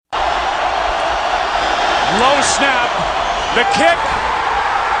Low snap. The kick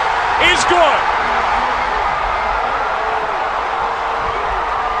is good.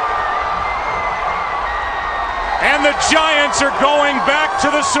 And the Giants are going back to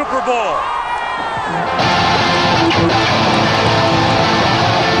the Super Bowl.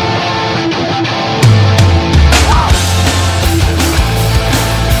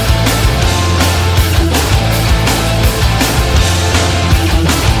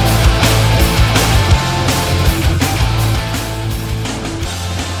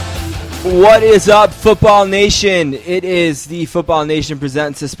 What is up, Football Nation? It is the Football Nation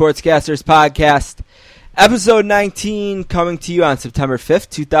Presents the Sportscasters Podcast, episode 19, coming to you on September 5th,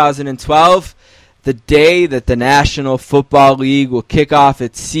 2012, the day that the National Football League will kick off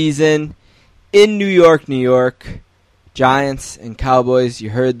its season in New York, New York. Giants and Cowboys,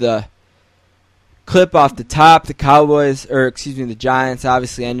 you heard the clip off the top. The Giants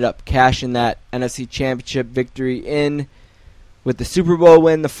obviously ended up cashing that NFC Championship victory in with the Super Bowl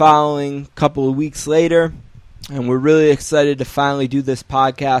win the following couple of weeks later. And we're really excited to finally do this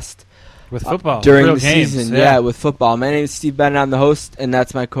podcast with football during real the games, season. Yeah, with football. My name is Steve Bennett. I'm the host, and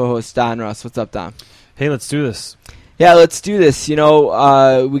that's my co-host, Don Russ. What's up, Don? Hey, let's do this. Yeah, let's do this. You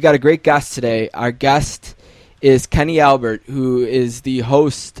know, we got a great guest today. Our guest is Kenny Albert, who is the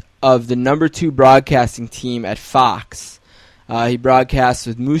host of the number 2 broadcasting team at Fox. He broadcasts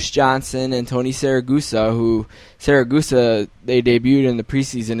with Moose Johnson and Tony Siragusa, who Siragusa, they debuted in the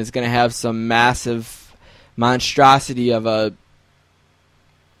preseason, is going to have some massive monstrosity of a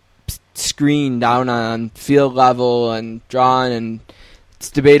screen down on field level and drawn, and it's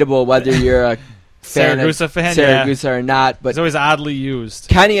debatable whether you're a fan of Siragusa or not. But it's always oddly used.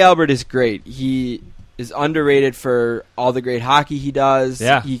 Kenny Albert is great. He is underrated for all the great hockey he does.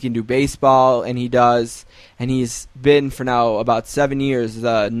 Yeah. He can do baseball, and he does. And he's been, for now, about 7 years,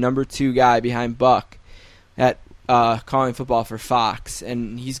 the number 2 guy behind Buck at calling football for Fox.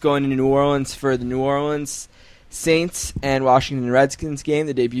 And he's going to New Orleans for the New Orleans Saints and Washington Redskins game,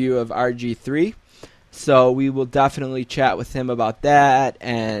 the debut of RG3. So we will definitely chat with him about that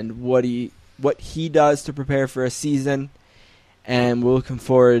and what he does to prepare for a season. And we're looking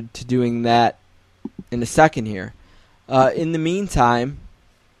forward to doing that in a second here. In the meantime,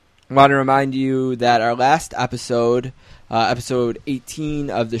 I want to remind you that our last episode, episode 18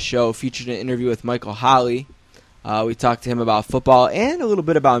 of the show, featured an interview with Michael Holley. We talked to him about football and a little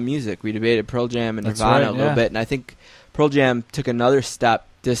bit about music. We debated Pearl Jam and Nirvana a little bit, and I think Pearl Jam took another step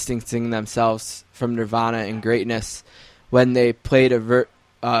distancing themselves from Nirvana in greatness when they played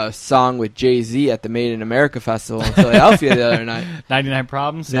a song with Jay-Z at the Made in America Festival in Philadelphia the other night. 99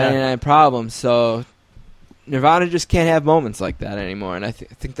 Problems? 99 Problems. So Nirvana just can't have moments like that anymore, and I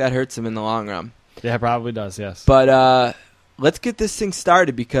think that hurts them in the long run. Yeah, it probably does, yes. But let's get this thing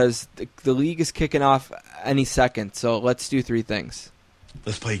started because the league is kicking off any second, so let's do 3 things.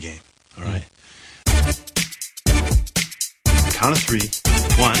 Let's play a game, all right? Count of 3.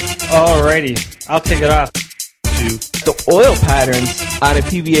 1. Alrighty, I'll kick it off. 2. The oil patterns on a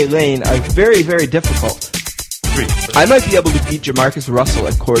PBA lane are very, very difficult. 3. I might be able to beat Jamarcus Russell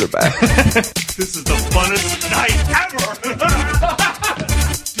at quarterback. This is the funnest night ever!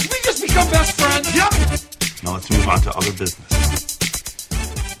 Did we just become best friends? Yep! Now let's move on to other business.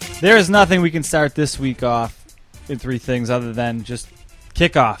 There is nothing we can start this week off in 3 things other than just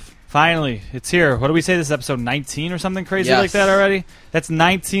kickoff. Finally, it's here. What do we say? This is episode 19 or something crazy like that already? That's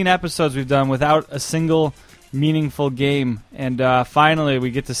 19 episodes we've done without a single meaningful game. And finally,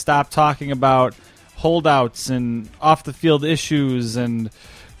 we get to stop talking about holdouts and off-the-field issues and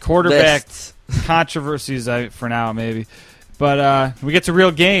quarterback controversies for now, maybe. But we get to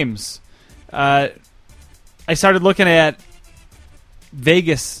real games. I started looking at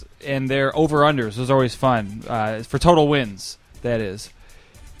Vegas and their over-unders. Those are always fun. For total wins, that is.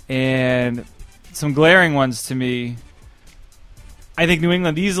 And some glaring ones to me. I think New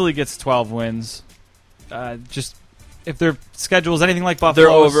England easily gets 12 wins. Just if their schedule is anything like Buffalo,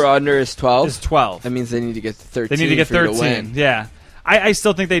 Their over-under is 12? Is 12. That means they need to get 13. They need to get for you 13. to win. Yeah. I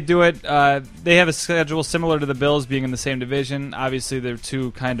still think they do it. They have a schedule similar to the Bills being in the same division. Obviously, their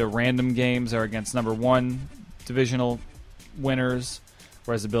 2 kind of random games are against number 1 divisional winners,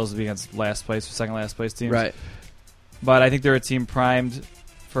 whereas the Bills will be against last place or second last place teams. Right. But I think they're a team primed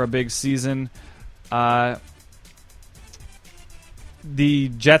for a big season. The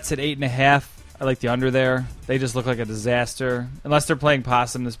Jets at 8.5. I like the under there. They just look like a disaster. Unless they're playing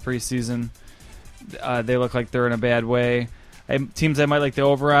possum this preseason, they look like they're in a bad way. Teams I might like the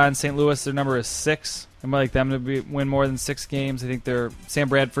over on. St. Louis, their number is 6. I might like them to win more than 6 games. I think Sam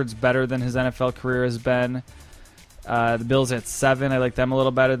Bradford's better than his NFL career has been. The Bills at 7. I like them a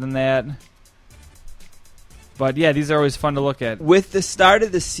little better than that. But, yeah, these are always fun to look at. With the start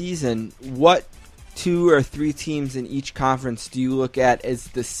of the season, what 2 or 3 teams in each conference do you look at as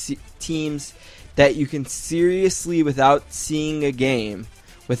the teams that you can seriously, without seeing a game,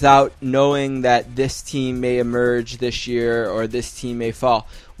 without knowing that this team may emerge this year or this team may fall,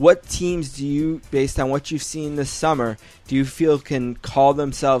 what teams do you, based on what you've seen this summer, do you feel can call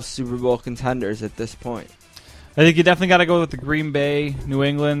themselves Super Bowl contenders at this point? I think you definitely got to go with the Green Bay, New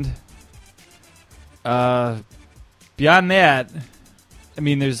England. Beyond that, I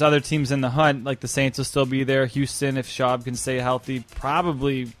mean, there's other teams in the hunt, like the Saints will still be there. Houston, if Schaub can stay healthy,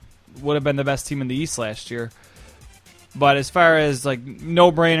 probably would have been the best team in the East last year. But as far as like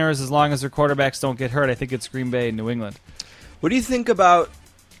no-brainers, as long as their quarterbacks don't get hurt, I think it's Green Bay and New England. What do you think about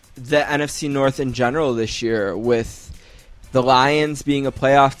the NFC North in general this year, with the Lions being a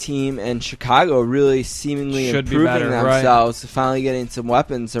playoff team and Chicago really seemingly improving themselves, right? Finally getting some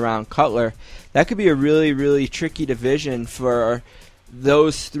weapons around Cutler? That could be a really, really tricky division for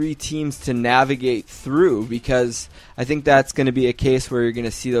those 3 teams to navigate through, because I think that's going to be a case where you're going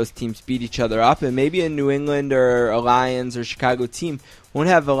to see those teams beat each other up, and maybe a New England or a Lions or Chicago team won't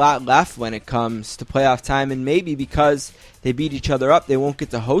have a lot left when it comes to playoff time, and maybe because they beat each other up, they won't get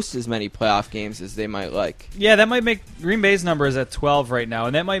to host as many playoff games as they might like. Yeah, that might make Green Bay's number is at 12 right now,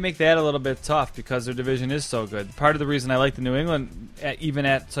 and that might make that a little bit tough because their division is so good. Part of the reason I like the New England, even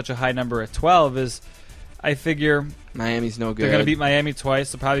at such a high number at 12, is I figure Miami's no good. They're going to beat Miami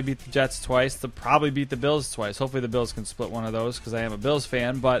twice. They'll probably beat the Jets twice. They'll probably beat the Bills twice. Hopefully the Bills can split one of those because I am a Bills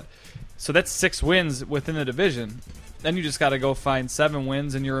fan. But so that's 6 wins within the division. Then you just got to go find 7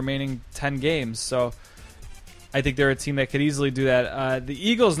 wins in your remaining 10 games. So I think they're a team that could easily do that. The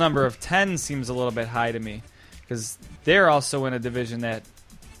Eagles' number of 10 seems a little bit high to me because they're also in a division that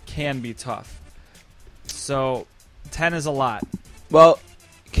can be tough. So 10 is a lot. Well,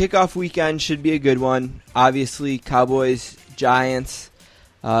 kickoff weekend should be a good one. Obviously, Cowboys, Giants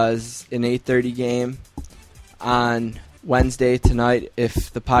is an 8:30 game on Wednesday tonight,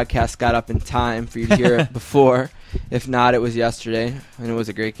 if the podcast got up in time for you to hear it before. If not, it was yesterday, and it was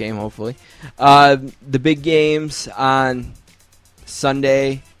a great game, hopefully. The big games on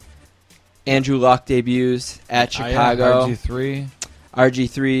Sunday, Andrew Luck debuts at Chicago.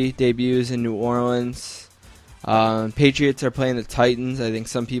 RG3 debuts in New Orleans. Patriots are playing the Titans. I think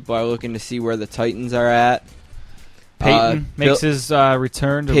some people are looking to see where the Titans are at. Peyton makes his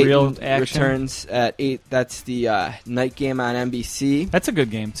return to real action. Returns at 8. That's the night game on NBC. That's a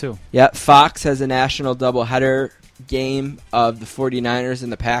good game, too. Yeah, Fox has a national doubleheader game of the 49ers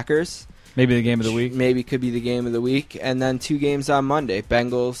and the Packers. Maybe the game of the week. Maybe could be the game of the week. And then 2 games on Monday,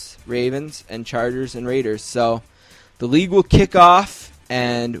 Bengals, Ravens, and Chargers and Raiders. So the league will kick off,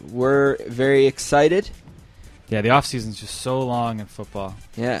 and we're very excited. Yeah, the offseason's just so long in football.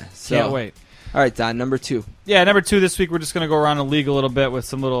 Yeah. So. Can't wait. All right, Don, number 2. Yeah, number 2 this week, we're just going to go around the league a little bit with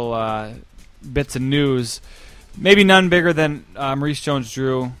some little bits of news. Maybe none bigger than Maurice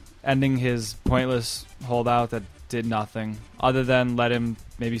Jones-Drew ending his pointless holdout that did nothing other than let him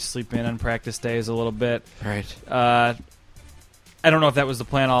maybe sleep in on practice days a little bit. Right. I don't know if that was the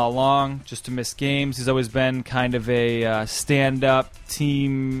plan all along, just to miss games. He's always been kind of a stand-up,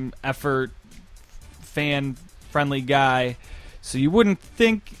 team effort, fan-friendly guy. So you wouldn't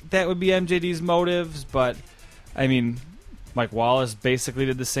think that would be MJD's motives, but, I mean, Mike Wallace basically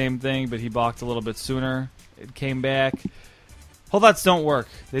did the same thing, but he balked a little bit sooner. It came back. Holdouts don't work.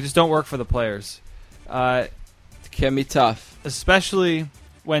 They just don't work for the players. It can be tough. Especially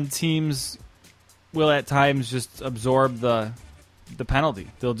when teams will at times just absorb the penalty.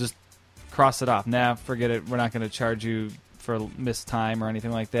 They'll just cross it off. Nah, forget it. We're not going to charge you for missed time or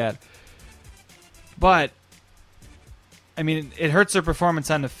anything like that. But I mean, it hurts their performance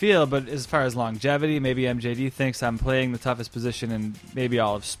on the field, but as far as longevity, maybe MJD thinks I'm playing the toughest position in maybe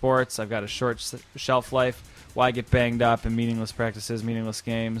all of sports. I've got a short shelf life. Why get banged up in meaningless practices, meaningless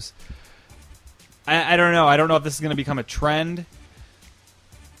games? I don't know. I don't know if this is going to become a trend.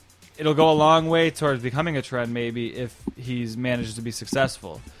 It'll go a long way towards becoming a trend maybe if he's managed to be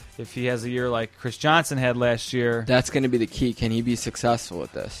successful. If he has a year like Chris Johnson had last year. That's going to be the key. Can he be successful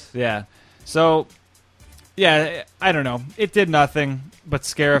with this? Yeah. So, yeah, I don't know. It did nothing but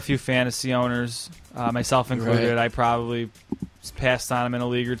scare a few fantasy owners, myself included. Right. I probably passed on him in a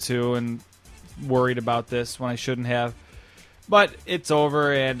league or two and worried about this when I shouldn't have. But it's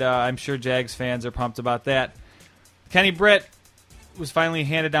over, and I'm sure Jags fans are pumped about that. Kenny Britt was finally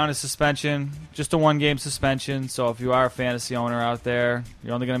handed down his suspension, just a 1-game suspension. So if you are a fantasy owner out there,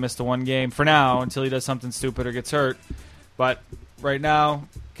 you're only going to miss the 1 game for now until he does something stupid or gets hurt. But right now,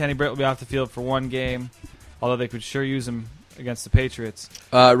 Kenny Britt will be off the field for 1 game, although they could sure use him against the Patriots.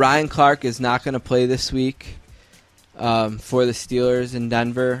 Ryan Clark is not going to play this week. for the Steelers in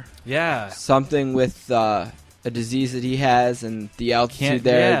Denver. Yeah. Something with a disease that he has, and the altitude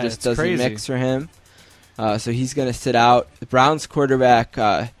there just doesn't crazy. mix for him. So he's going to sit out. The Browns quarterback,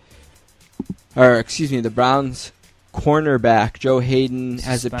 the Browns cornerback, Joe Hayden,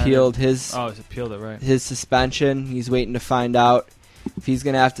 has appealed his his suspension. He's waiting to find out if he's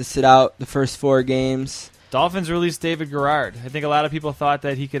going to have to sit out the first 4 games. Dolphins released David Garrard. I think a lot of people thought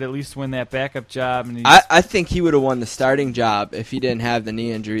that he could at least win that backup job. And I think he would have won the starting job if he didn't have the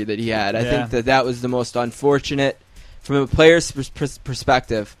knee injury that he had. I think that was the most unfortunate from a player's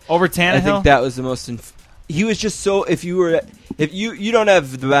perspective. Over Tannehill? I think that was the most... he was just so... If you don't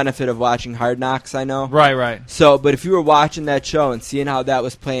have the benefit of watching Hard Knocks, I know. Right. So, but if you were watching that show and seeing how that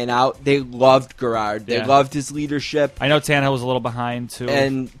was playing out, they loved Garrard. They loved his leadership. I know Tannehill was a little behind, too.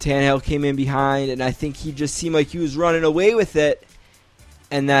 And Tannehill came in behind, and I think he just seemed like he was running away with it.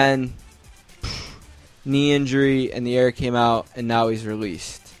 And then, knee injury, and the air came out, and now he's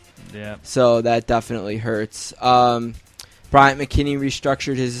released. Yeah. So that definitely hurts. Bryant McKinney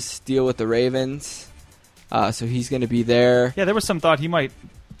restructured his deal with the Ravens. So he's going to be there. Yeah, there was some thought he might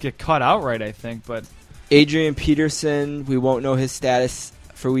get cut outright, I think, but Adrian Peterson, we won't know his status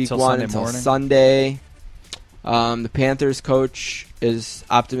for week 1 until Sunday. The Panthers coach is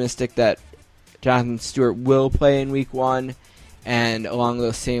optimistic that Jonathan Stewart will play in week 1, and along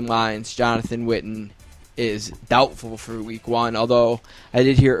those same lines, Jonathan Witten is doubtful for week 1, although I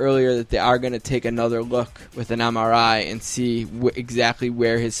did hear earlier that they are going to take another look with an MRI and see exactly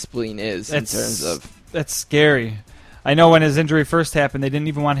where his spleen is in terms of... That's scary. I know when his injury first happened, they didn't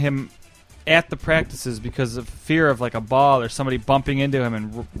even want him at the practices because of fear of like a ball or somebody bumping into him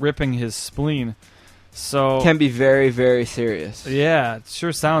and ripping his spleen. So can be very, very serious. Yeah, it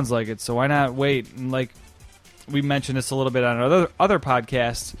sure sounds like it. So why not wait? And like we mentioned this a little bit on other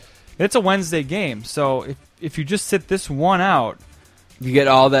podcasts, it's a Wednesday game. So if you just sit this one out, you get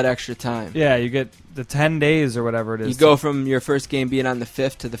all that extra time. Yeah, you get the 10 days or whatever it is. You go from your first game being on the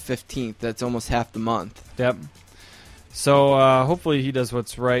 5th to the 15th. That's almost half the month. Yep. So hopefully he does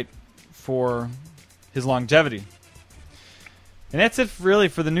what's right for his longevity. And that's it really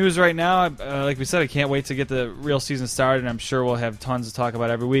for the news right now. Like we said, I can't wait to get the real season started, and I'm sure we'll have tons to talk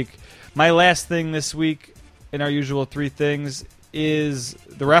about every week. My last thing this week in our usual 3 things is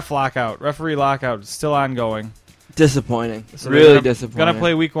the referee lockout is still ongoing. Disappointing. So really disappointing. Going to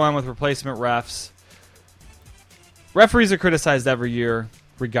play week 1 with replacement refs. Referees are criticized every year,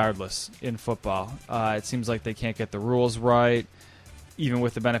 regardless, in football. It seems like they can't get the rules right. Even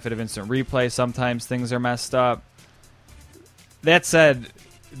with the benefit of instant replay, sometimes things are messed up. That said,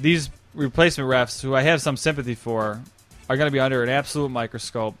 these replacement refs, who I have some sympathy for, are going to be under an absolute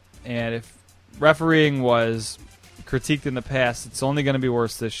microscope. And if refereeing was critiqued in the past, it's only going to be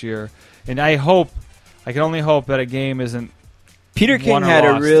worse this year. And I can only hope that a game isn't Peter King had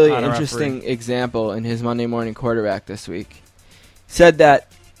a really interesting example in his Monday Morning Quarterback this week. He said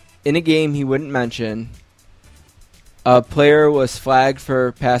that in a game he wouldn't mention, a player was flagged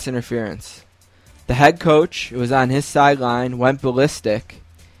for pass interference. The head coach, who was on his sideline, went ballistic,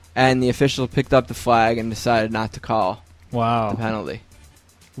 and the official picked up the flag and decided not to call the penalty.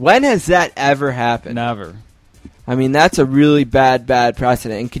 When has that ever happened? Never. I mean, that's a really bad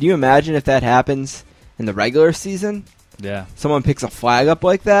precedent. And can you imagine if that happens in the regular season? Yeah. Someone picks a flag up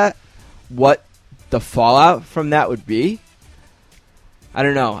like that, what the fallout from that would be? I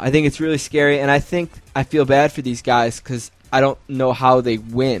don't know. I think it's really scary, and I feel bad for these guys because I don't know how they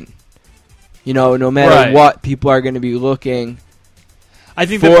win. You know, no matter what, people are going to be looking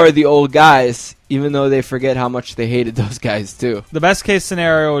for the old guys, even though they forget how much they hated those guys too. The best case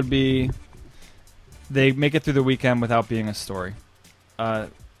scenario would be they make it through the weekend without being a story.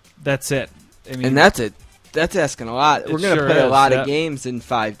 That's it. I mean, and that's it. That's asking a lot. We're going to play a lot of games in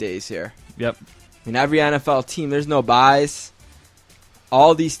 5 days here. Yep. I mean, every NFL team, there's no buys.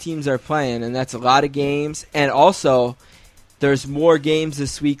 All these teams are playing, and that's a lot of games. And also, there's more games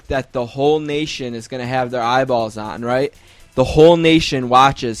this week that the whole nation is going to have their eyeballs on, right? The whole nation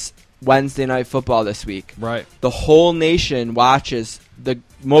watches Wednesday Night Football this week. Right. The whole nation watches,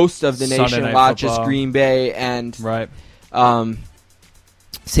 most of the nation watches football. Green Bay and San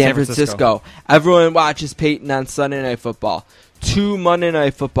Francisco. Everyone watches Peyton on Sunday Night Football. 2 Monday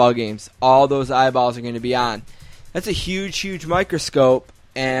Night Football games. All those eyeballs are going to be on. That's a huge, huge microscope,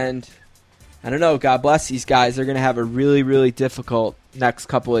 and I don't know. God bless these guys. They're going to have a really, really difficult next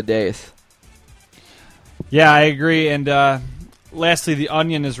couple of days. Yeah, I agree. And lastly, The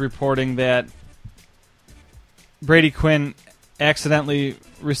Onion is reporting that Brady Quinn accidentally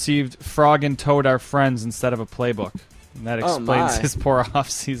received Frog and Toad Are Friends instead of a playbook. And that explains his poor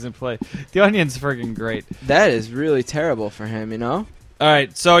off-season play. The Onion's friggin' great. That is really terrible for him, you know? All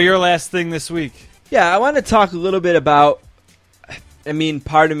right, so your last thing this week. Yeah, I want to talk a little bit about, I mean,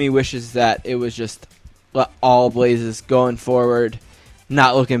 part of me wishes that it was just all Blazes going forward,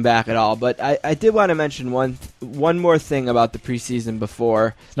 not looking back at all. But I did want to mention one more thing about the preseason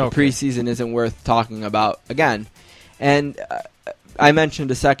before. The preseason isn't worth talking about again. And I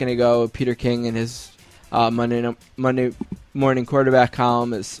mentioned a second ago Peter King and his Monday morning quarterback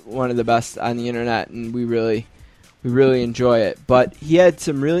column is one of the best on the internet, and we really enjoy it. But he had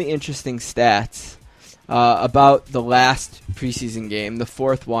some really interesting stats about the last preseason game, the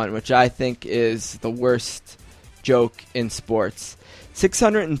fourth one, which I think is the worst joke in sports.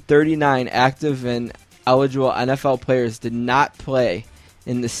 639 active and eligible NFL players did not play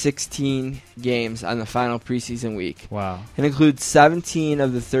in the 16 games on the final preseason week. Wow. It includes 17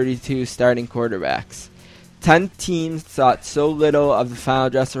 of the 32 starting quarterbacks. 10 teams thought so little of the final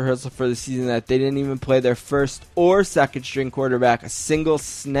dress rehearsal for the season that they didn't even play their first or second string quarterback a single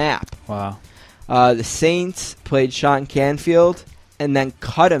snap. Wow. The Saints played Sean Canfield and then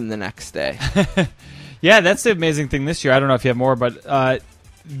cut him the next day. Yeah, that's the amazing thing this year. I don't know if you have more, but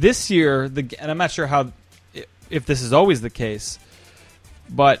this year, and I'm not sure if this is always the case,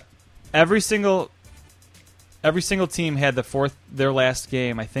 but every single team had their last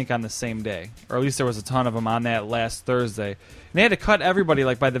game, I think, on the same day, or at least there was a ton of them on that last Thursday. And they had to cut everybody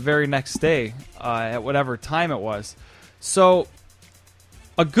by the very next day at whatever time it was. So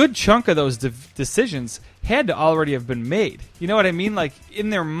a good chunk of those decisions had to already have been made. You know what I mean? Like, in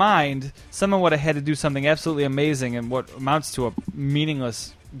their mind, someone would have had to do something absolutely amazing and what amounts to a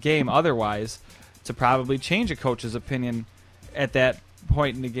meaningless game otherwise to probably change a coach's opinion at that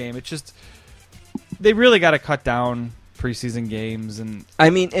point in the game. It's just, they really got to cut down preseason games. And I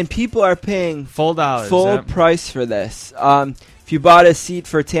mean, and people are paying full price for this. If you bought a seat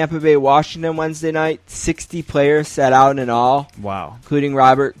for Tampa Bay, Washington Wednesday night, 60 players sat out in all. Wow. Including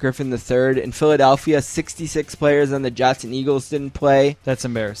Robert Griffin III. In Philadelphia, 66 players on the Jets and Eagles didn't play. That's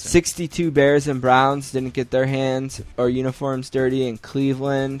embarrassing. 62 Bears and Browns didn't get their hands or uniforms dirty in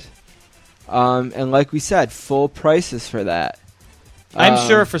Cleveland. And like we said, full prices for that. I'm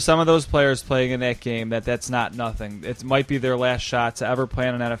sure for some of those players playing in that game that's not nothing. It might be their last shot to ever play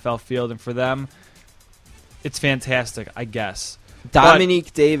on an NFL field, and for them, it's fantastic, I guess.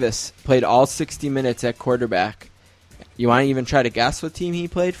 Dominique Davis played all 60 minutes at quarterback. You want to even try to guess what team he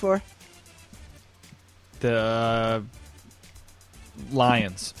played for? The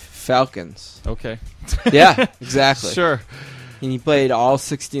Lions. Falcons. Okay. Yeah, exactly. Sure. And he played all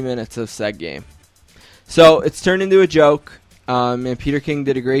 60 minutes of said game. So it's turned into a joke. And Peter King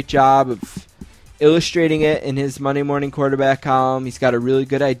did a great job of illustrating it in his Monday morning quarterback column. He's got a really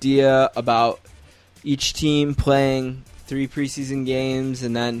good idea about each team playing 3 preseason games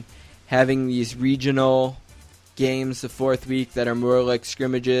and then having these regional games the fourth week that are more like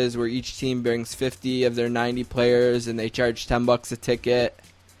scrimmages where each team brings 50 of their 90 players and they charge $10 a ticket.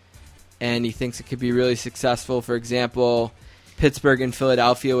 And he thinks it could be really successful. For example, Pittsburgh and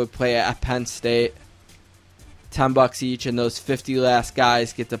Philadelphia would play at Penn State. $10 each, and those 50 last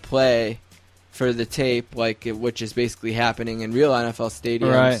guys get to play for the tape, which is basically happening in real NFL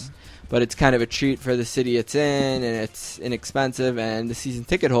stadiums. Right. But it's kind of a treat for the city it's in, and it's inexpensive. And the season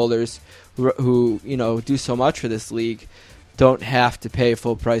ticket holders, who do so much for this league, don't have to pay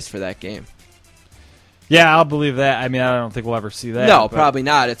full price for that game. Yeah, I'll believe that. I mean, I don't think we'll ever see that. No, probably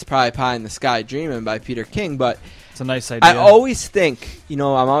not. It's probably pie in the sky dreaming by Peter King, but it's a nice idea. I always think, I'm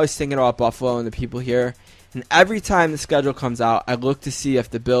always thinking about Buffalo and the people here. And every time the schedule comes out, I look to see if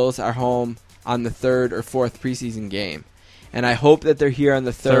the Bills are home on the third or fourth preseason game. And I hope that they're here on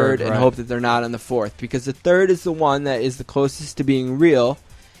the third and hope that they're not on the fourth. Because the third is the one that is the closest to being real,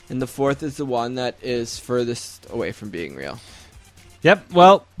 and the fourth is the one that is furthest away from being real. Yep,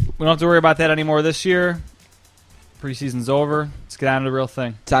 well, we don't have to worry about that anymore this year. Preseason's over. Let's get on to the real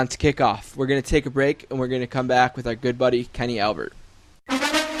thing. It's on to kick off. We're going to take a break, and we're going to come back with our good buddy, Kenny Albert.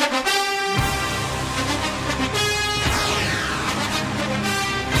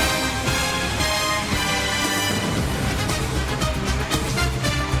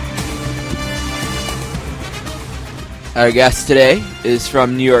 Our guest today is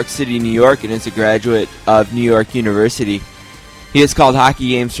from New York City, New York, and is a graduate of New York University. He has called hockey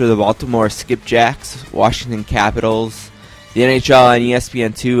games for the Baltimore Skipjacks, Washington Capitals, the NHL on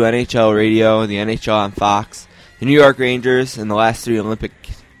ESPN2, NHL Radio, the NHL on Fox, the New York Rangers, and the last 3 Olympic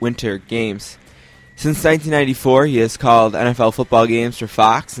Winter Games. Since 1994, he has called NFL football games for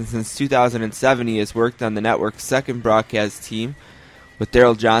Fox, and since 2007, he has worked on the network's second broadcast team with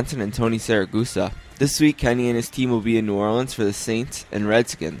Daryl Johnson and Tony Saragusa. This week, Kenny and his team will be in New Orleans for the Saints and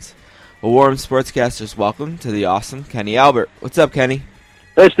Redskins. A warm sportscaster's welcome to the awesome Kenny Albert. What's up, Kenny?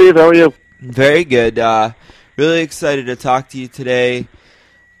 Hey, Steve. How are you? Very good. Really excited to talk to you today,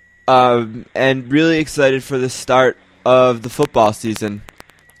 and really excited for the start of the football season.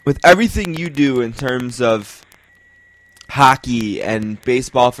 With everything you do in terms of hockey and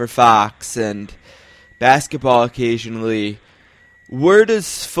baseball for Fox and basketball occasionally, where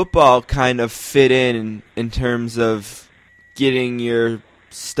does football kind of fit in terms of getting your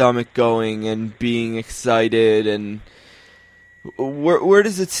stomach going and being excited, and where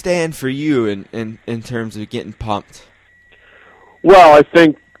does it stand for you in terms of getting pumped? Well, I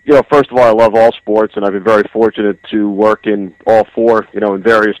think, first of all, I love all sports, and I've been very fortunate to work in all four, in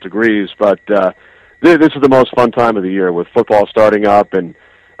various degrees. But this is the most fun time of the year with football starting up, and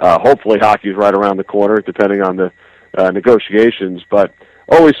hopefully hockey's right around the corner, depending on the negotiations. But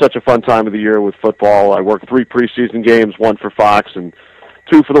always such a fun time of the year with football. I worked 3 preseason games, 1 for Fox and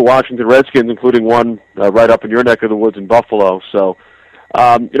 2 for the Washington Redskins, including one right up in your neck of the woods in Buffalo. So,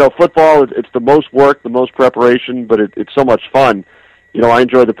 football, it's the most work, the most preparation, but it's so much fun. I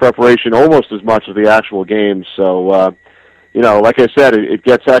enjoy the preparation almost as much as the actual games. So, like I said, it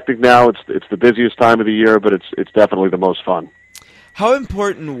gets hectic now. It's the busiest time of the year, but it's definitely the most fun. How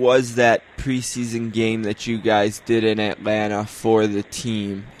important was that preseason game that you guys did in Atlanta for the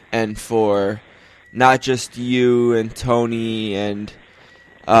team and for not just you and Tony and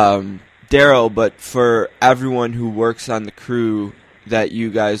Daryl, but for everyone who works on the crew that you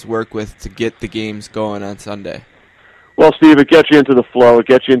guys work with to get the games going on Sunday? Well, Steve, it gets you into the flow. It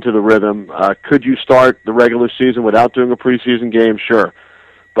gets you into the rhythm. Could you start the regular season without doing a preseason game? Sure.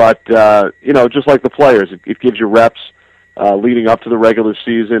 But, just like the players, it gives you reps leading up to the regular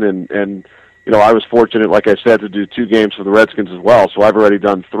season. And I was fortunate, like I said, to do 2 games for the Redskins as well, so I've already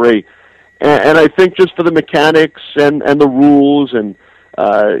done 3. And I think just for the mechanics and the rules and,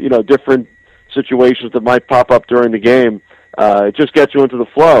 different situations that might pop up during the game, it just gets you into the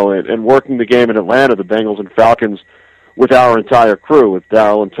flow. And working the game in Atlanta, the Bengals and Falcons, with our entire crew, with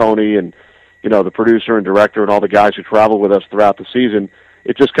Daryl and Tony and, the producer and director and all the guys who travel with us throughout the season,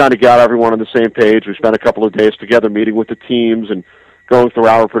 it just kind of got everyone on the same page. We spent a couple of days together meeting with the teams and going through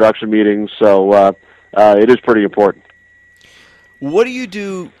our production meetings, so it is pretty important. What do you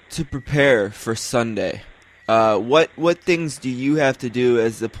do to prepare for Sunday? What things do you have to do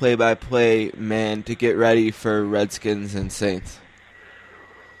as the play-by-play man to get ready for Redskins and Saints?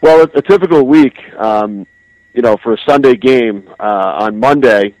 Well, a typical week, for a Sunday game on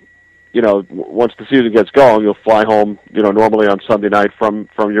Monday, once the season gets going, you'll fly home, normally on Sunday night from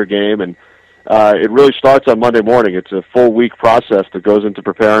your game, and it really starts on Monday morning. It's a full week process that goes into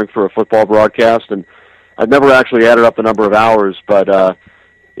preparing for a football broadcast, and I've never actually added up the number of hours, but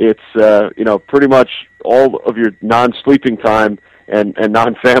it's pretty much all of your non-sleeping time and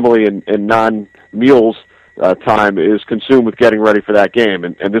non-family and non-meals time is consumed with getting ready for that game.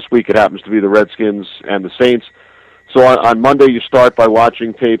 And this week it happens to be the Redskins and the Saints. So on Monday you start by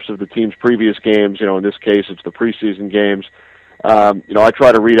watching tapes of the team's previous games. In this case it's the preseason games. I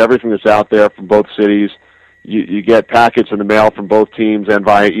try to read everything that's out there from both cities. You get packets in the mail from both teams and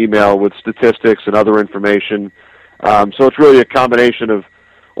via email with statistics and other information. So it's really a combination of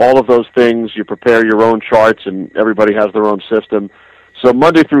all of those things. You prepare your own charts, and everybody has their own system. So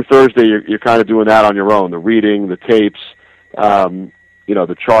Monday through Thursday, you're kind of doing that on your own, the reading, the tapes,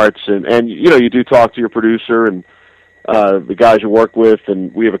 the charts, and you do talk to your producer and the guys you work with,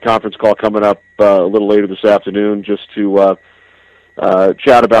 and we have a conference call coming up a little later this afternoon just to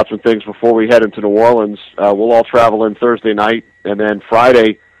chat about some things before we head into New Orleans. We'll all travel in Thursday night, and then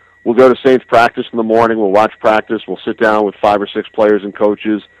Friday we'll go to Saints practice in the morning. We'll watch practice. We'll sit down with 5 or 6 players and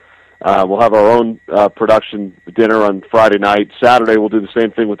coaches. We'll have our own production dinner on Friday night. Saturday we'll do the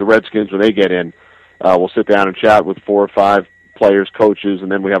same thing with the Redskins when they get in. We'll sit down and chat with 4 or 5 players, coaches,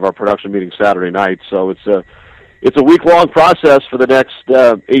 and then we have our production meeting Saturday night. So it's a week-long process for the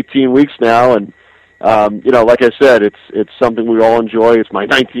next 18 weeks now, and like I said, it's something we all enjoy. It's my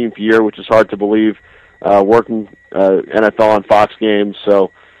 19th year, which is hard to believe, working NFL on Fox games.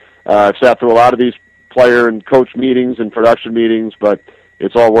 So I've sat through a lot of these player and coach meetings and production meetings, but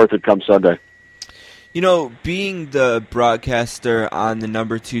it's all worth it come Sunday. Being the broadcaster on the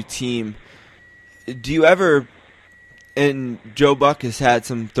number 2 team, do you ever, and Joe Buck has had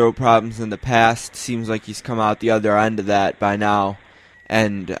some throat problems in the past, seems like he's come out the other end of that by now,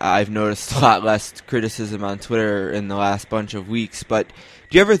 and I've noticed a lot less criticism on Twitter in the last bunch of weeks, but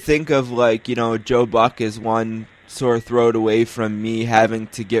do you ever think of, Joe Buck is one sore throat away from me having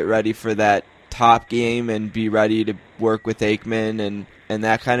to get ready for that top game and be ready to work with Aikman and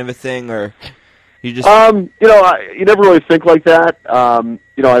that kind of a thing, or You just you never really think like that.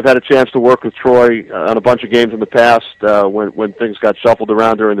 I've had a chance to work with Troy on a bunch of games in the past when things got shuffled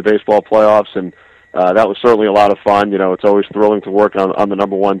around during the baseball playoffs, and that was certainly a lot of fun. It's always thrilling to work on the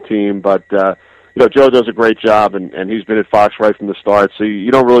number one team, but Joe does a great job, and he's been at Fox right from the start. So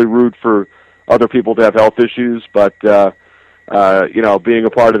you don't really root for other people to have health issues, but being a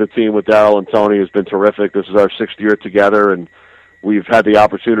part of the team with Darryl and Tony has been terrific. This is our 6th year together, and we've had the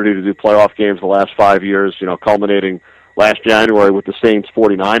opportunity to do playoff games the last 5 years, culminating last January with the Saints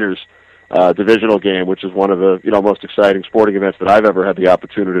 49ers divisional game, which is one of the most exciting sporting events that I've ever had the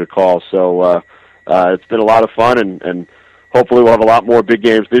opportunity to call. So it's been a lot of fun, and hopefully we'll have a lot more big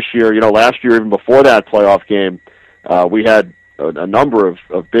games this year. Last year, even before that playoff game, we had a number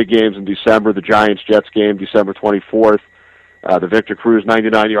of big games in December. The Giants-Jets game, December 24th. The Victor Cruz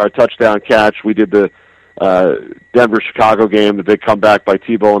 99-yard touchdown catch. We did the Denver-Chicago game, the big comeback by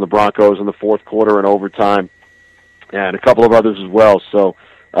Tebow and the Broncos in the fourth quarter and overtime, and a couple of others as well. So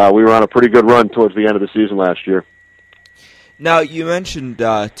we were on a pretty good run towards the end of the season last year. Now, you mentioned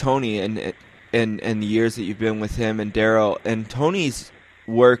Tony and the years that you've been with him and Darryl, and Tony's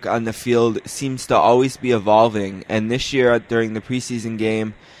work on the field seems to always be evolving. And this year, during the preseason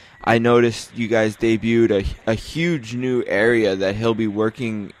game, I noticed you guys debuted a huge new area that he'll be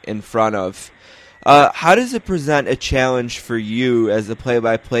working in front of. How does it present a challenge for you as a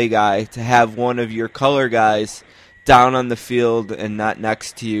play-by-play guy to have one of your color guys down on the field and not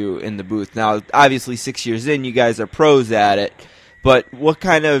next to you in the booth? Now, obviously 6 years in, you guys are pros at it, but what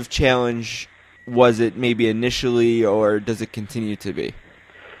kind of challenge was it maybe initially, or does it continue to be?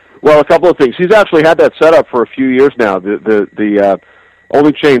 Well, a couple of things. He's actually had that set up for a few years now. The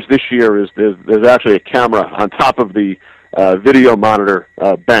only change this year is there's actually a camera on top of the video monitor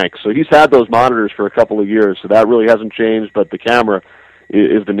bank. So he's had those monitors for a couple of years, so that really hasn't changed, but the camera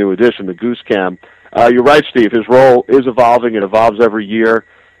is the new addition, the Goose Cam. You're right, Steve. His role is evolving. It evolves every year.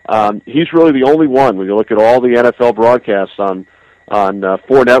 He's really the only one, when you look at all the NFL broadcasts on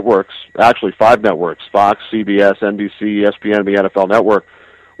 4 networks, actually 5 networks, Fox, CBS, NBC, ESPN, the NFL Network.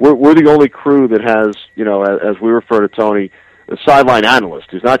 We're the only crew that has, as we refer to Tony, a sideline analyst.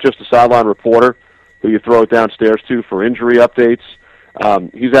 He's not just a sideline reporter who you throw it downstairs to for injury updates.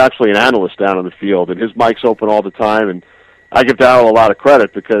 He's actually an analyst down on the field, and his mic's open all the time. And I give Darryl a lot of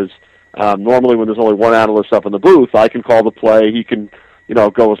credit because normally when there's only one analyst up in the booth, I can call the play. He can,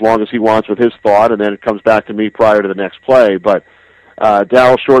 go as long as he wants with his thought, and then it comes back to me prior to the next play. But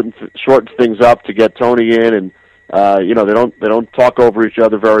Darryl shortens things up to get Tony in, and they don't talk over each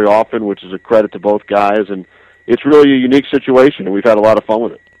other very often, which is a credit to both guys. And it's really a unique situation, and we've had a lot of fun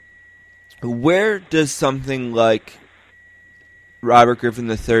with it. Where does something like Robert Griffin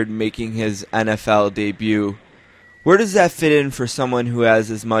III making his NFL debut, where does that fit in for someone who has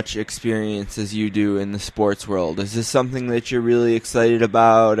as much experience as you do in the sports world? Is this something that you're really excited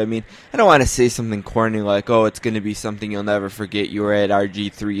about? I mean, I don't want to say something corny like, oh, it's going to be something you'll never forget. You were at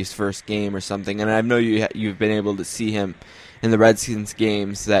RG3's first game or something, and I know you've been able to see him in the Redskins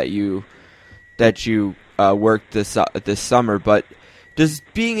games that you worked this summer, but does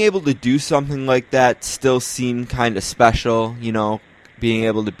being able to do something like that still seem kind of special, being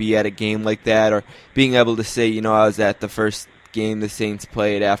able to be at a game like that, or being able to say, I was at the first game the Saints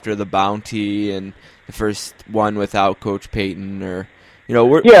played after the bounty and the first one without Coach Payton, or,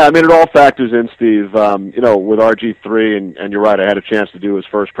 Yeah, I mean, it all factors in, Steve. With RG3, and you're right, I had a chance to do his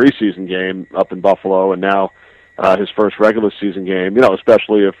first preseason game up in Buffalo, and now his first regular season game,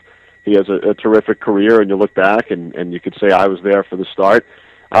 especially if he has a terrific career, and you look back, and you could say I was there for the start.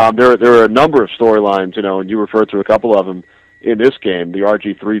 There are a number of storylines, and you referred to a couple of them in this game. The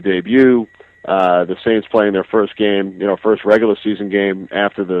RG3 debut, the Saints playing their first game, first regular season game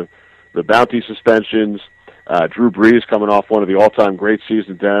after the bounty suspensions. Drew Brees coming off one of the all-time great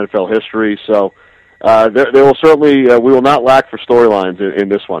seasons in NFL history. So there will certainly we will not lack for storylines in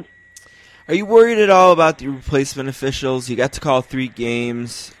this one. Are you worried at all about the replacement officials? You got to call 3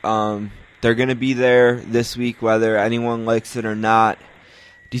 games. They're going to be there this week, whether anyone likes it or not.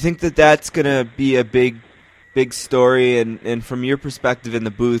 Do you think that that's going to be a big story? And from your perspective in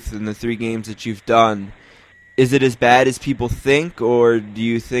the booth in the 3 games that you've done, is it as bad as people think, or do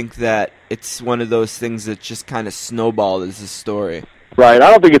you think that it's one of those things that just kind of snowballed as a story? Right. I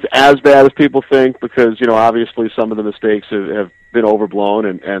don't think it's as bad as people think because, obviously some of the mistakes have been overblown,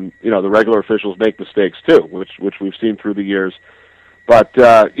 and the regular officials make mistakes too, which we've seen through the years. But,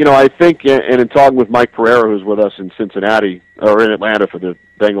 I think, and in talking with Mike Pereira, who's with us in Cincinnati, or in Atlanta for the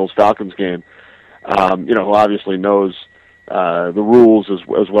Bengals-Falcons game, who obviously knows the rules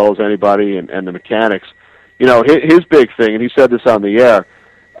as well as anybody and the mechanics, his big thing, and he said this on the air,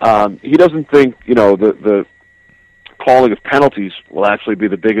 he doesn't think, the calling of penalties will actually be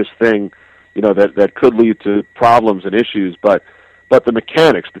the biggest thing, that could lead to problems and issues. But the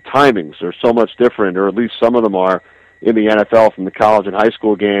mechanics, the timings are so much different, or at least some of them are, in the NFL from the college and high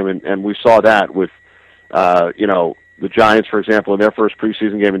school game. And we saw that with, the Giants, for example, in their first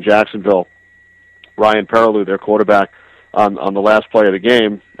preseason game in Jacksonville. Ryan Perrilloux, their quarterback, on the last play of the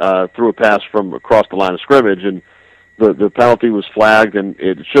game, threw a pass from across the line of scrimmage, and the penalty was flagged, and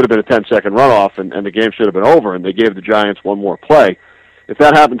it should have been a 10-second runoff, and the game should have been over, and they gave the Giants one more play. If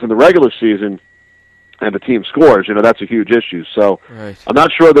that happens in the regular season and the team scores, that's a huge issue. So right. I'm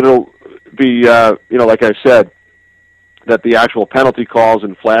not sure that it'll be, like I said, that the actual penalty calls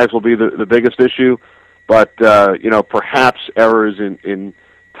and flags will be the biggest issue, but, perhaps errors in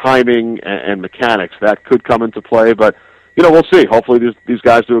timing and mechanics, that could come into play. But, we'll see. Hopefully these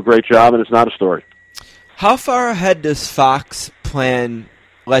guys do a great job, and it's not a story. How far ahead does Fox plan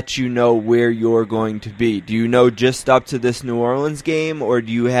let you know where you're going to be? Do you know just up to this New Orleans game, or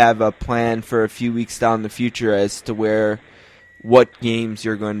do you have a plan for a few weeks down the future as to what games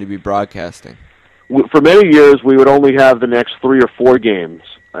you're going to be broadcasting? For many years, we would only have the next 3 or 4 games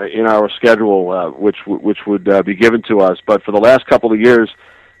in our schedule, which would be given to us. But for the last couple of years,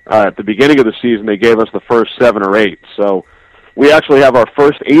 at the beginning of the season, they gave us the first 7 or 8. So we actually have our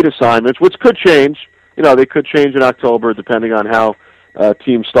first 8 assignments, which could change. They could change in October depending on how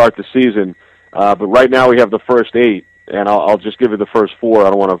teams start the season. But right now we have the first 8, and I'll just give you the first 4. I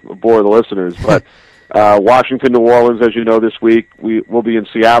don't want to bore the listeners. But Washington, New Orleans, as you know, this week. We'll be in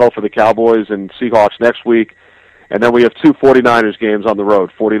Seattle for the Cowboys and Seahawks next week. And then we have 2 49ers games on the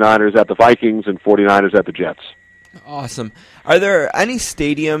road, 49ers at the Vikings and 49ers at the Jets. Awesome. Are there any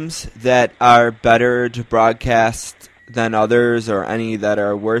stadiums that are better to broadcast than others, or any that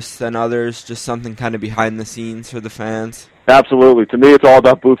are worse than others? Just something kind of behind the scenes for the fans? Absolutely. To me, it's all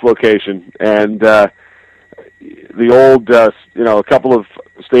about booth location. And the old, a couple of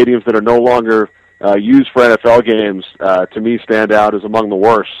stadiums that are no longer used for NFL games, to me, stand out as among the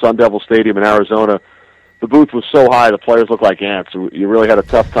worst. Sun Devil Stadium in Arizona, the booth was so high the players looked like ants. You really had a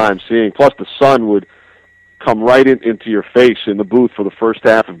tough time seeing. Plus, the sun would come right into your face in the booth for the first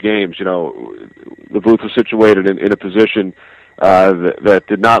half of games. The booth was situated in a position that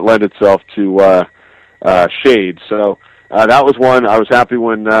did not lend itself to shade. So that was one. I was happy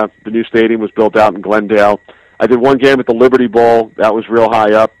when the new stadium was built out in Glendale. I did one game at the Liberty Bowl. That was real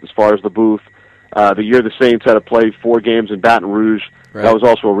high up as far as the booth. The year the Saints had to play 4 games in Baton Rouge, right. That was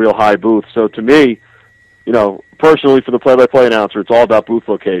also a real high booth. So to me, personally, for the play-by-play announcer, it's all about booth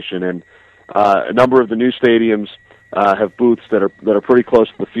location. And a number of the new stadiums have booths that are pretty close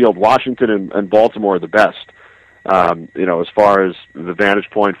to the field. Washington and Baltimore are the best, as far as the vantage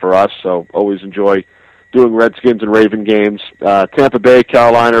point for us. So always enjoy doing Redskins and Raven games. Tampa Bay,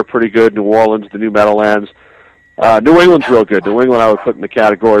 Carolina are pretty good. New Orleans, the New Meadowlands. New England's real good. New England I would put in the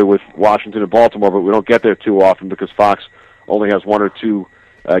category with Washington and Baltimore, but we don't get there too often because Fox only has 1 or 2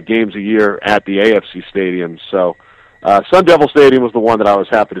 games a year at the AFC stadium. So Sun Devil Stadium was the one that I was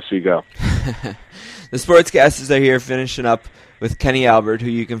happy to see go. The Sportscasters are here finishing up with Kenny Albert, who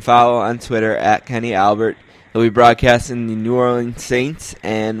you can follow on Twitter at Kenny Albert. He'll be broadcasting the New Orleans Saints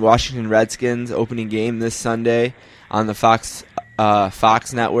and Washington Redskins opening game this Sunday on the Fox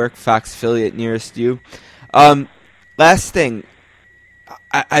network, Fox affiliate nearest you. Last thing,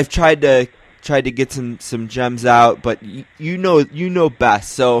 I've tried to get some gems out, but you know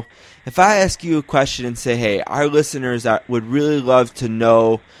best. So if I ask you a question and say, hey, our listeners would really love to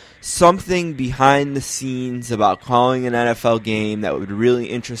know something behind the scenes about calling an NFL game that would really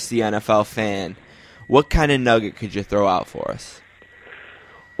interest the NFL fan, what kind of nugget could you throw out for us?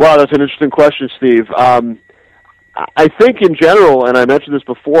 Well, that's an interesting question, Steve. I think in general, and I mentioned this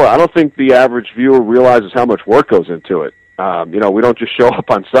before, I don't think the average viewer realizes how much work goes into it. We don't just show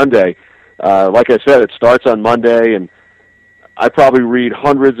up on Sunday. Like I said, it starts on Monday, and I probably read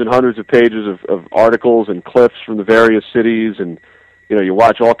hundreds and hundreds of pages of articles and clips from the various cities, and you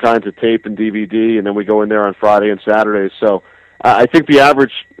watch all kinds of tape and DVD, and then we go in there on Friday and Saturday. So I think the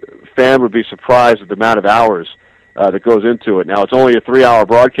average fan would be surprised at the amount of hours that goes into it. Now, it's only a 3-hour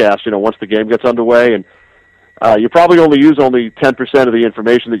broadcast, once the game gets underway, and you probably use 10% of the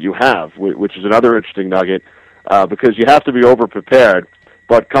information that you have, which is another interesting nugget, because you have to be over-prepared.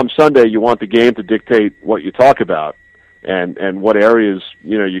 But come Sunday, you want the game to dictate what you talk about and what areas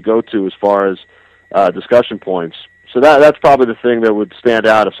you go to as far as discussion points. So that's probably the thing that would stand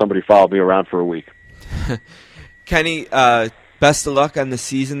out if somebody followed me around for a week. Kenny, best of luck on the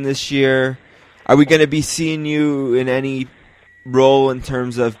season this year. Are we going to be seeing you in any role in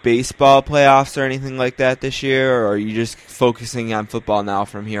terms of baseball playoffs or anything like that this year, or are you just focusing on football now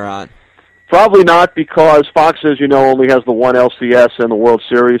from here on? Probably not, because Fox, as you know, only has the one LCS and the World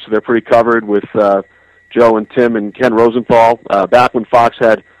Series, so they're pretty covered with Joe and Tim and Ken Rosenthal. Back when Fox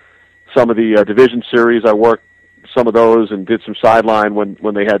had some of the division series, I worked some of those and did some sideline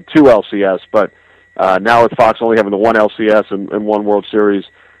when they had two LCS, but now with Fox only having the one LCS and one World Series,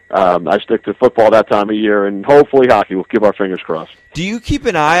 I stick to football that time of year, and hopefully hockey. We'll keep our fingers crossed. Do you keep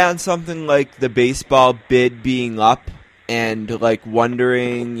an eye on something like the baseball bid being up and like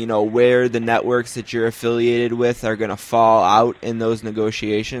wondering, where the networks that you're affiliated with are going to fall out in those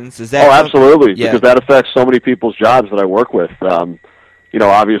negotiations? Is that absolutely, yeah. Because that affects so many people's jobs that I work with.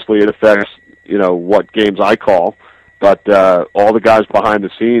 Obviously it affects, what games I call, but all the guys behind the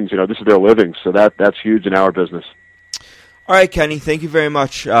scenes, this is their living, so that's huge in our business. All right, Kenny, thank you very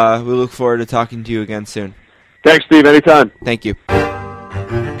much. We look forward to talking to you again soon. Thanks, Steve. Anytime. Thank you.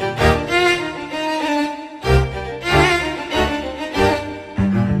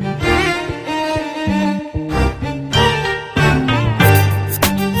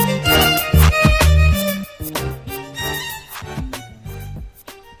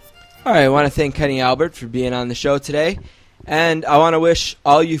 All right, I want to thank Kenny Albert for being on the show today, and I want to wish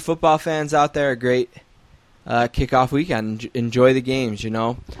all you football fans out there a great kickoff weekend. Enjoy the games,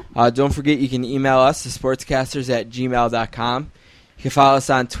 Don't forget you can email us, thesportscasters@gmail.com. You can follow us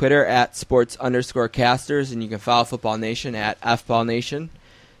on Twitter @sports_casters, and you can follow Football Nation @FBallNation.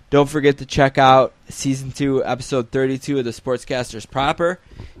 Don't forget to check out Season 2, Episode 32 of the Sportscasters Proper,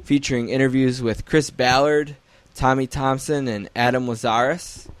 featuring interviews with Chris Ballard, Tommy Thompson, and Adam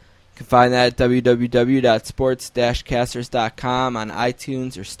Lazarus. You can find that at www.sports-casters.com on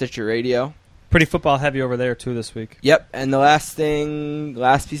iTunes or Stitcher Radio. Pretty football heavy over there, too, this week. Yep, and the last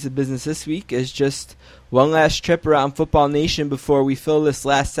piece of business this week is just one last trip around Football Nation before we fill this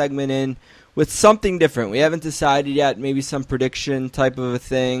last segment in with something different. We haven't decided yet, maybe some prediction type of a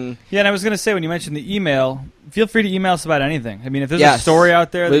thing. Yeah, and I was going to say, when you mentioned the email, feel free to email us about anything. I mean, if there's a story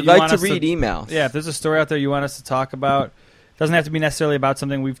out there that we'd you like want to us read emails. Yeah, if there's a story out there you want us to talk about, it doesn't have to be necessarily about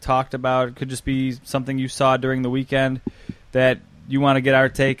something we've talked about. It could just be something you saw during the weekend that you want to get our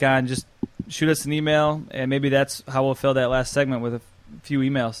take on. Just shoot us an email, and maybe that's how we'll fill that last segment with a few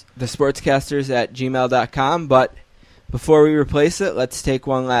emails. Thesportscasters@gmail.com, but before we replace it, let's take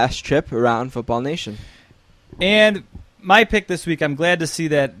one last trip around Football Nation. And my pick this week, I'm glad to see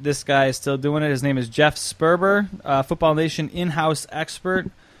that this guy is still doing it. His name is Jeff Sperber, Football Nation in-house expert.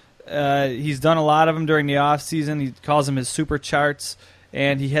 He's done a lot of them during the offseason. He calls them his super charts,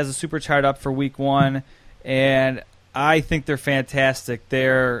 and he has a super chart up for week 1, and I think they're fantastic.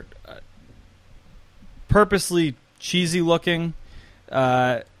 They're purposely cheesy looking,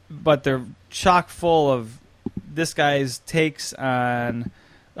 but they're chock full of this guy's takes on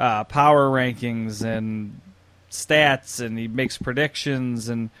power rankings and stats, and he makes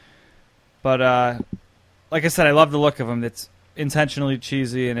predictions. But like I said, I love the look of him. It's intentionally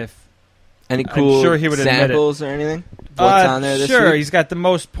cheesy, and any cool I'm sure he would samples or anything? What's on there this sure, week? He's got the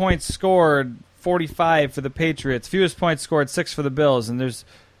most points scored, 45 for the Patriots, fewest points scored, 6 for the Bills, and there's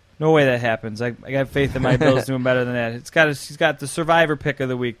no way that happens. I got faith in my Bills doing better than that. He's got the survivor pick of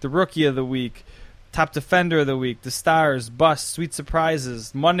the week, the rookie of the week, top defender of the week, the stars, busts, sweet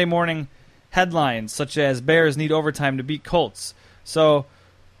surprises, Monday morning headlines such as Bears need overtime to beat Colts. So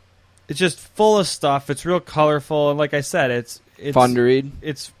it's just full of stuff. It's real colorful, and like I said, it's fun to read.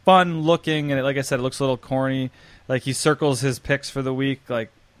 It's fun looking, and like I said, it looks a little corny. Like he circles his picks for the week, like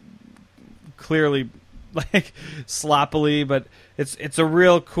clearly, like sloppily, but it's a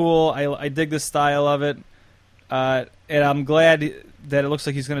real cool. I dig the style of it, and I'm glad that it looks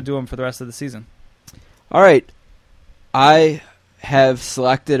like he's going to do them for the rest of the season. All right, I have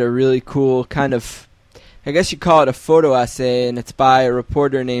selected a really cool kind of, I guess you call it a photo essay, and it's by a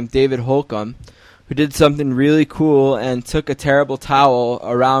reporter named David Holcomb, who did something really cool and took a terrible towel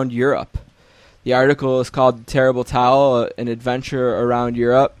around Europe. The article is called The Terrible Towel, An Adventure Around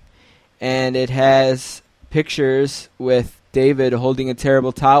Europe, and it has pictures with David holding a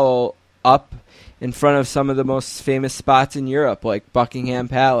terrible towel up in front of some of the most famous spots in Europe, like Buckingham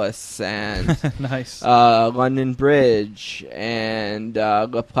Palace and nice. London Bridge and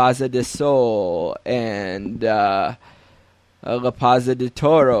La Plaza de Sol and La Plaza de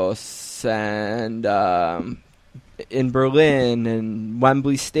Toros and in Berlin and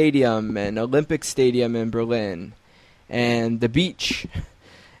Wembley Stadium and Olympic Stadium in Berlin and the beach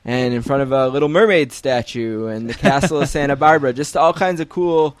and in front of a Little Mermaid statue and the Castle of Santa Barbara. Just all kinds of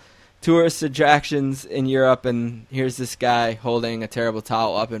cool tourist attractions in Europe, and here's this guy holding a terrible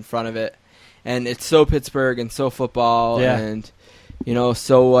towel up in front of it. and it's so Pittsburgh and so football, and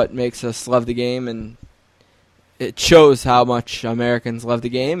so what makes us love the game, and it shows how much Americans love the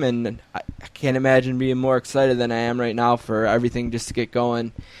game, and I can't imagine being more excited than I am right now for everything just to get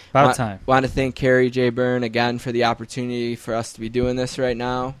going. About time. Want to thank Kerry J. Byrne again for the opportunity for us to be doing this right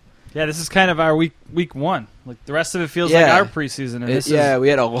now. Yeah, this is kind of our week one. Like the rest of it feels like our preseason. And we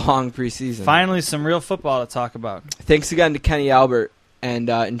had a long preseason. Finally, some real football to talk about. Thanks again to Kenny Albert, and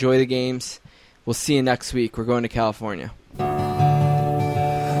enjoy the games. We'll see you next week. We're going to California.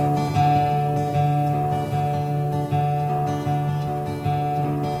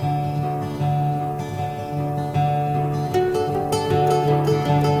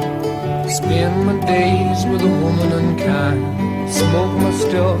 Spend my days with a woman unkind, smoke my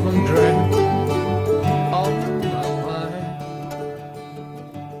stuff and drink